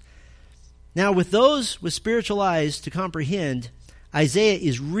appearances. Now, with those with spiritual eyes to comprehend, Isaiah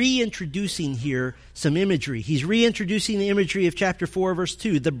is reintroducing here some imagery. He's reintroducing the imagery of chapter 4, verse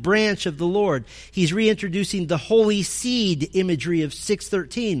 2, the branch of the Lord. He's reintroducing the holy seed imagery of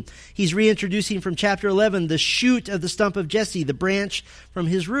 6:13. He's reintroducing from chapter 11 the shoot of the stump of Jesse, the branch from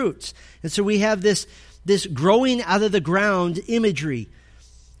his roots. And so we have this growing out of the ground imagery.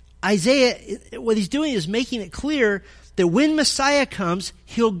 Isaiah, what he's doing is making it clear that when Messiah comes,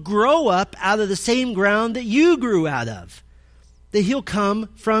 he'll grow up out of the same ground that you grew out of. That he'll come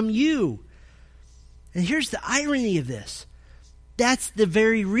from you. And here's the irony of this. That's the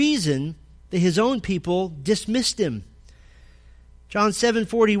very reason that his own people dismissed him. John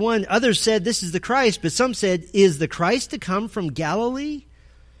 7:41, others said, "This is the Christ," but some said, "Is the Christ to come from Galilee?"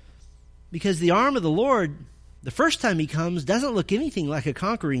 Because the arm of the Lord, the first time he comes, doesn't look anything like a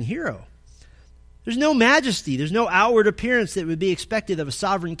conquering hero. There's no majesty. There's no outward appearance that would be expected of a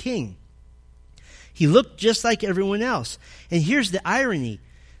sovereign king. He looked just like everyone else. And here's the irony.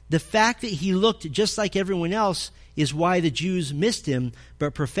 The fact that he looked just like everyone else is why the Jews missed him,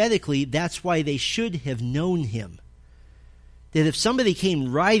 but prophetically, that's why they should have known him. That if somebody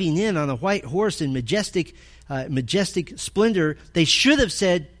came riding in on a white horse in majestic splendor, they should have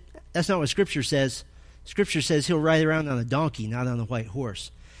said, that's not what Scripture says. Scripture says he'll ride around on a donkey, not on a white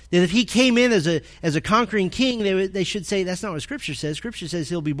horse. That if he came in as a conquering king, they should say, that's not what Scripture says. Scripture says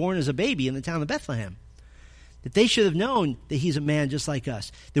he'll be born as a baby in the town of Bethlehem. That they should have known that he's a man just like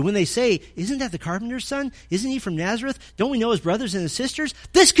us. That when they say, "Isn't that the carpenter's son? Isn't he from Nazareth? Don't we know his brothers and his sisters?"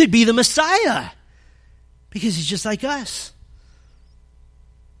 This could be the Messiah. Because he's just like us.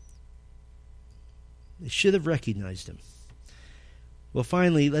 They should have recognized him. Well,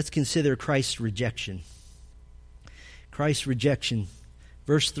 finally, let's consider Christ's rejection. Christ's rejection.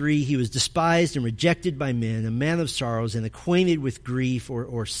 Verse 3, he was despised and rejected by men, a man of sorrows and acquainted with grief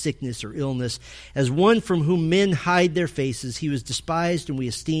or sickness or illness. As one from whom men hide their faces, he was despised and we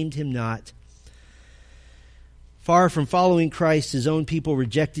esteemed him not. Far from following Christ, his own people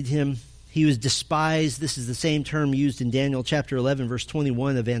rejected him. He was despised. This is the same term used in Daniel chapter 11, verse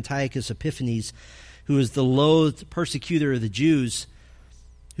 21 of Antiochus Epiphanes, who was the loathed persecutor of the Jews,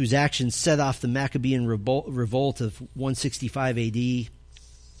 whose actions set off the Maccabean revolt of 165 AD.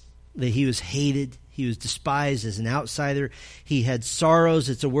 That he was hated, he was despised as an outsider. He had sorrows.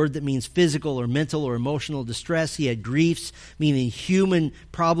 It's a word that means physical or mental or emotional distress. He had griefs, meaning human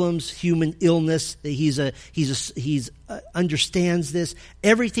problems, human illness. That he understands this.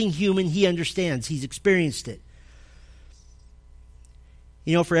 Everything human he understands. He's experienced it.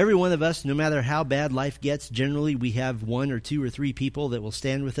 You know, for every one of us, no matter how bad life gets, generally we have one or two or three people that will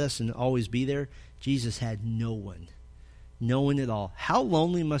stand with us and always be there. Jesus had no one. No one at all. How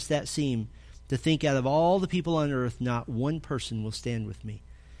lonely must that seem to think out of all the people on earth, not one person will stand with me?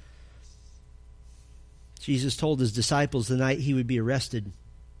 Jesus told his disciples the night he would be arrested,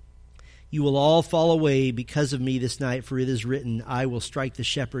 "You will all fall away because of me this night, for it is written, I will strike the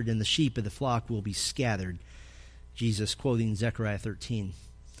shepherd and the sheep of the flock will be scattered." Jesus quoting Zechariah 13.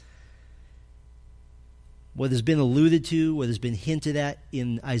 What has been alluded to, what has been hinted at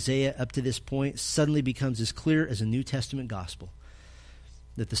in Isaiah up to this point, suddenly becomes as clear as a New Testament gospel.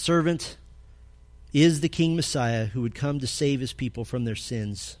 That the servant is the King Messiah who would come to save his people from their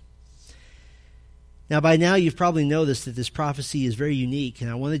sins. Now, by now, you've probably noticed that this prophecy is very unique,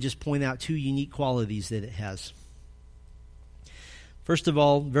 and I want to just point out two unique qualities that it has. First of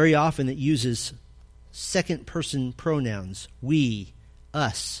all, very often it uses second-person pronouns. We,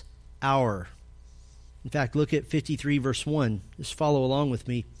 us, our. In fact, look at 53 verse 1. Just follow along with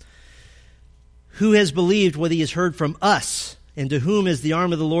me. Who has believed what he has heard from us? And to whom has the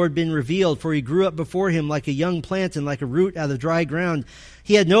arm of the Lord been revealed? For he grew up before him like a young plant and like a root out of dry ground.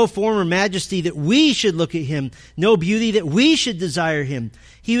 He had no form or majesty that we should look at him, no beauty that we should desire him.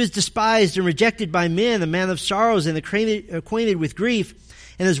 He was despised and rejected by men, a man of sorrows and acquainted with grief.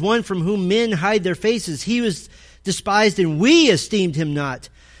 And as one from whom men hide their faces, he was despised, and we esteemed him not.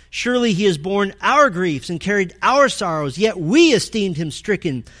 Surely he has borne our griefs and carried our sorrows, yet we esteemed him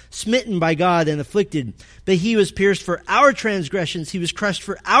stricken, smitten by God, and afflicted. But he was pierced for our transgressions, he was crushed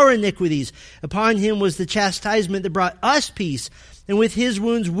for our iniquities. Upon him was the chastisement that brought us peace, and with his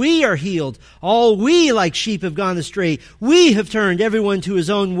wounds we are healed. All we like sheep have gone astray. We have turned everyone to his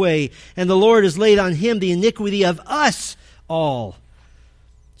own way, and the Lord has laid on him the iniquity of us all.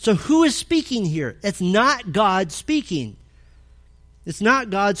 So who is speaking here? It's not God speaking. It's not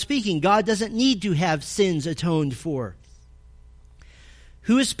God speaking. God doesn't need to have sins atoned for.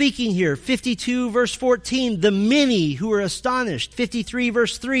 Who is speaking here? 52 verse 14, the many who are astonished. 53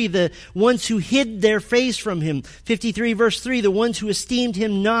 verse 3, the ones who hid their face from him. 53 verse 3, the ones who esteemed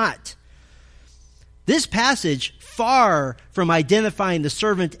him not. This passage, far from identifying the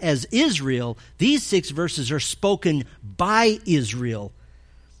servant as Israel, these 6 verses are spoken by Israel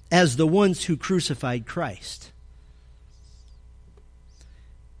as the ones who crucified Christ.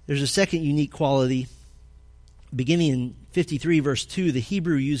 There's a second unique quality. Beginning in 53 verse 2, the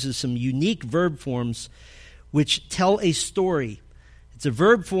Hebrew uses some unique verb forms which tell a story. It's a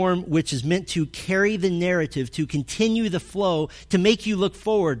verb form which is meant to carry the narrative, to continue the flow, to make you look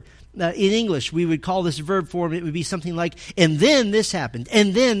forward. In English, we would call this verb form, it would be something like, and then this happened,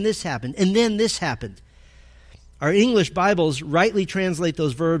 and then this happened, and then this happened. Our English Bibles rightly translate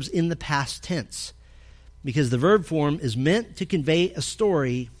those verbs in the past tense, because the verb form is meant to convey a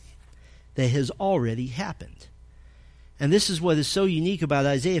story that has already happened. And this is what is so unique about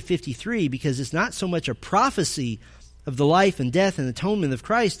Isaiah 53, because it's not so much a prophecy of the life and death and atonement of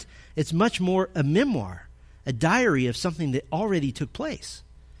Christ, it's much more a memoir, a diary of something that already took place.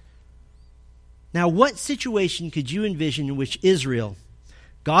 Now, what situation could you envision in which Israel,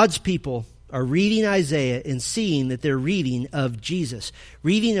 God's people, are reading Isaiah and seeing that they're reading of Jesus,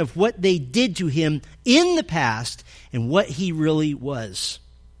 reading of what they did to him in the past and what he really was?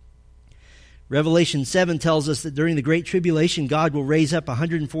 Revelation 7 tells us that during the Great Tribulation, God will raise up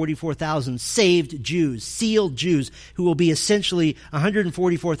 144,000 saved Jews, sealed Jews, who will be essentially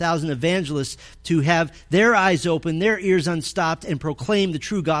 144,000 evangelists to have their eyes open, their ears unstopped, and proclaim the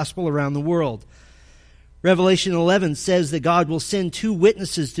true gospel around the world. Revelation 11 says that God will send 2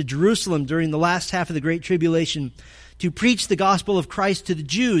 witnesses to Jerusalem during the last half of the Great Tribulation to preach the gospel of Christ to the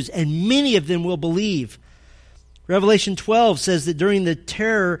Jews, and many of them will believe. Revelation 12 says that during the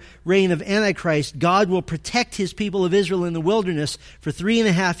terror reign of Antichrist, God will protect his people of Israel in the wilderness for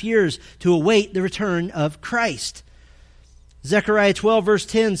 3.5 years to await the return of Christ. Zechariah 12 verse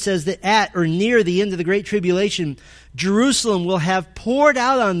 10 says that at or near the end of the Great Tribulation, Jerusalem will have poured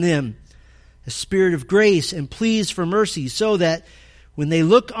out on them a spirit of grace and pleas for mercy, so that when they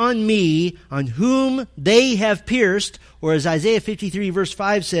look on me, on whom they have pierced, or as Isaiah 53 verse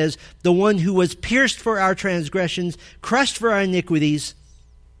 5 says, the one who was pierced for our transgressions, crushed for our iniquities.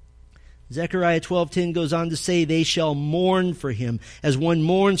 Zechariah 12:10 goes on to say, they shall mourn for him, as one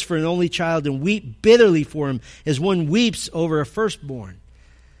mourns for an only child, and weep bitterly for him, as one weeps over a firstborn.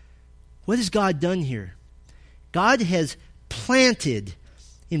 What has God done here? God has planted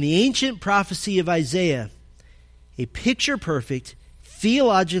in the ancient prophecy of Isaiah a picture-perfect,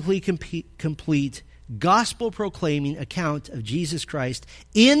 theologically complete, gospel-proclaiming account of Jesus Christ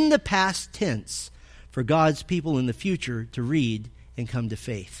in the past tense for God's people in the future to read and come to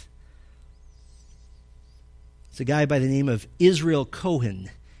faith. It's a guy by the name of Israel Cohen,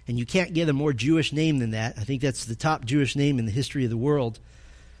 and you can't get a more Jewish name than that. I think that's the top Jewish name in the history of the world.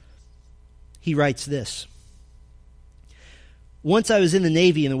 He writes this: once I was in the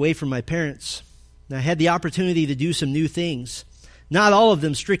Navy and away from my parents, and I had the opportunity to do some new things, not all of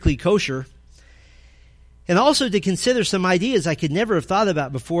them strictly kosher, and also to consider some ideas I could never have thought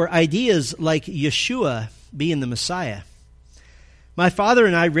about before, ideas like Yeshua being the Messiah. My father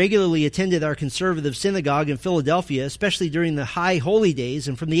and I regularly attended our conservative synagogue in Philadelphia, especially during the high holy days,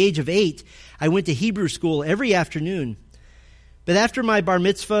 and from the age of 8, I went to Hebrew school every afternoon. But after my bar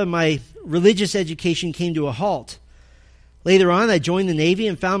mitzvah, my religious education came to a halt. Later on, I joined the Navy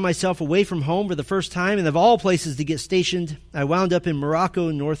and found myself away from home for the first time, and of all places to get stationed, I wound up in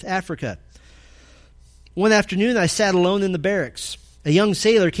Morocco, North Africa. One afternoon, I sat alone in the barracks. A young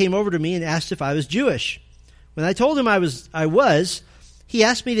sailor came over to me and asked if I was Jewish. When I told him I was, he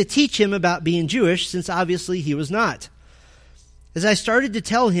asked me to teach him about being Jewish, since obviously he was not. As I started to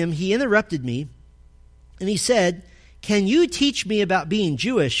tell him, he interrupted me, and he said, "Can you teach me about being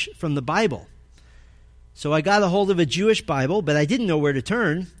Jewish from the Bible?" So I got a hold of a Jewish Bible, but I didn't know where to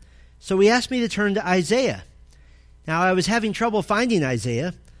turn. So he asked me to turn to Isaiah. Now I was having trouble finding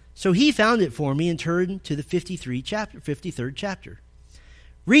Isaiah, so he found it for me and turned to the 53rd chapter.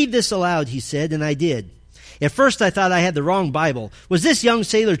 "Read this aloud," he said, and I did. At first I thought I had the wrong Bible. Was this young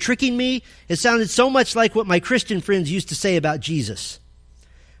sailor tricking me? It sounded so much like what my Christian friends used to say about Jesus.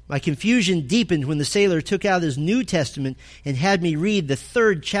 My confusion deepened when the sailor took out his New Testament and had me read the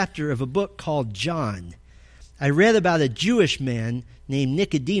 3rd chapter of a book called John. I read about a Jewish man named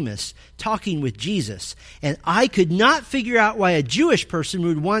Nicodemus talking with Jesus, and I could not figure out why a Jewish person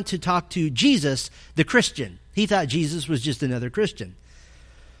would want to talk to Jesus, the Christian. He thought Jesus was just another Christian.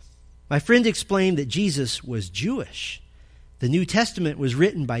 My friend explained that Jesus was Jewish. The New Testament was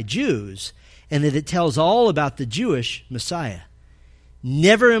written by Jews, and that it tells all about the Jewish Messiah.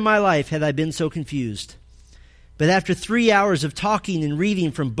 Never in my life had I been so confused. But after 3 hours of talking and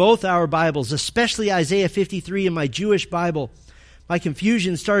reading from both our Bibles, especially Isaiah 53 in my Jewish Bible, my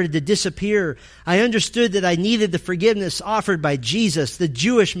confusion started to disappear. I understood that I needed the forgiveness offered by Jesus, the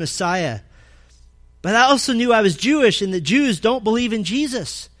Jewish Messiah. But I also knew I was Jewish and that Jews don't believe in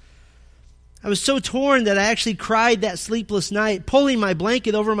Jesus. I was so torn that I actually cried that sleepless night, pulling my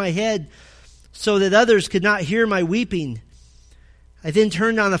blanket over my head so that others could not hear my weeping. I then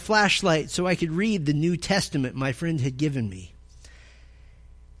turned on a flashlight so I could read the New Testament my friend had given me.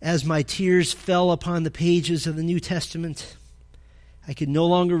 As my tears fell upon the pages of the New Testament, I could no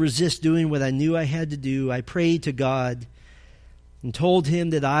longer resist doing what I knew I had to do. I prayed to God and told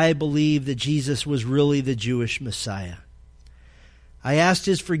him that I believed that Jesus was really the Jewish Messiah. I asked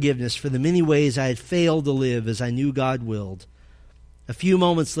his forgiveness for the many ways I had failed to live as I knew God willed. A few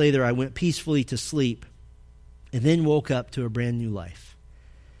moments later, I went peacefully to sleep and then woke up to a brand new life.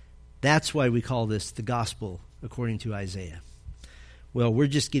 That's why we call this the gospel according to Isaiah. Well, we're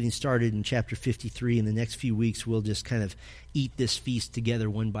just getting started in chapter 53. In the next few weeks, we'll just kind of eat this feast together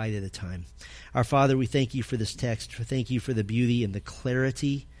one bite at a time. Our Father, we thank you for this text. Thank you for the beauty and the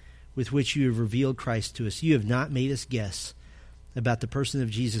clarity with which you have revealed Christ to us. You have not made us guess about the person of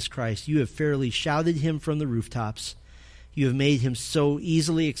Jesus Christ. You have fairly shouted him from the rooftops. You have made him so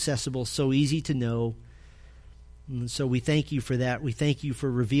easily accessible, so easy to know. And so we thank you for that. We thank you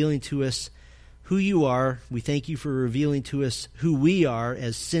for revealing to us who you are. We thank you for revealing to us who we are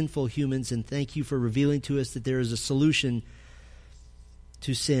as sinful humans. And thank you for revealing to us that there is a solution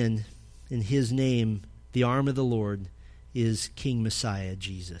to sin. In his name, the arm of the Lord is King Messiah,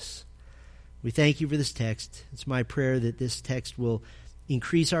 Jesus. We thank you for this text. It's my prayer that this text will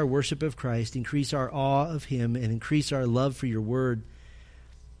increase our worship of Christ, increase our awe of him, and increase our love for your word,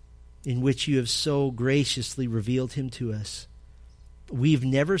 in which you have so graciously revealed him to us. We've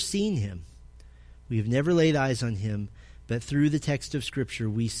never seen him. We have never laid eyes on him, but through the text of Scripture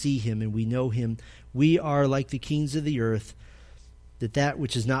we see him and we know him. We are like the kings of the earth, that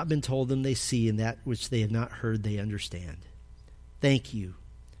which has not been told them they see, and that which they have not heard they understand. Thank you.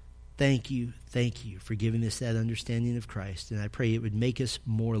 Thank you. Thank you for giving us that understanding of Christ, and I pray it would make us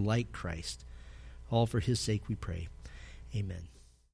more like Christ. All for his sake we pray. Amen.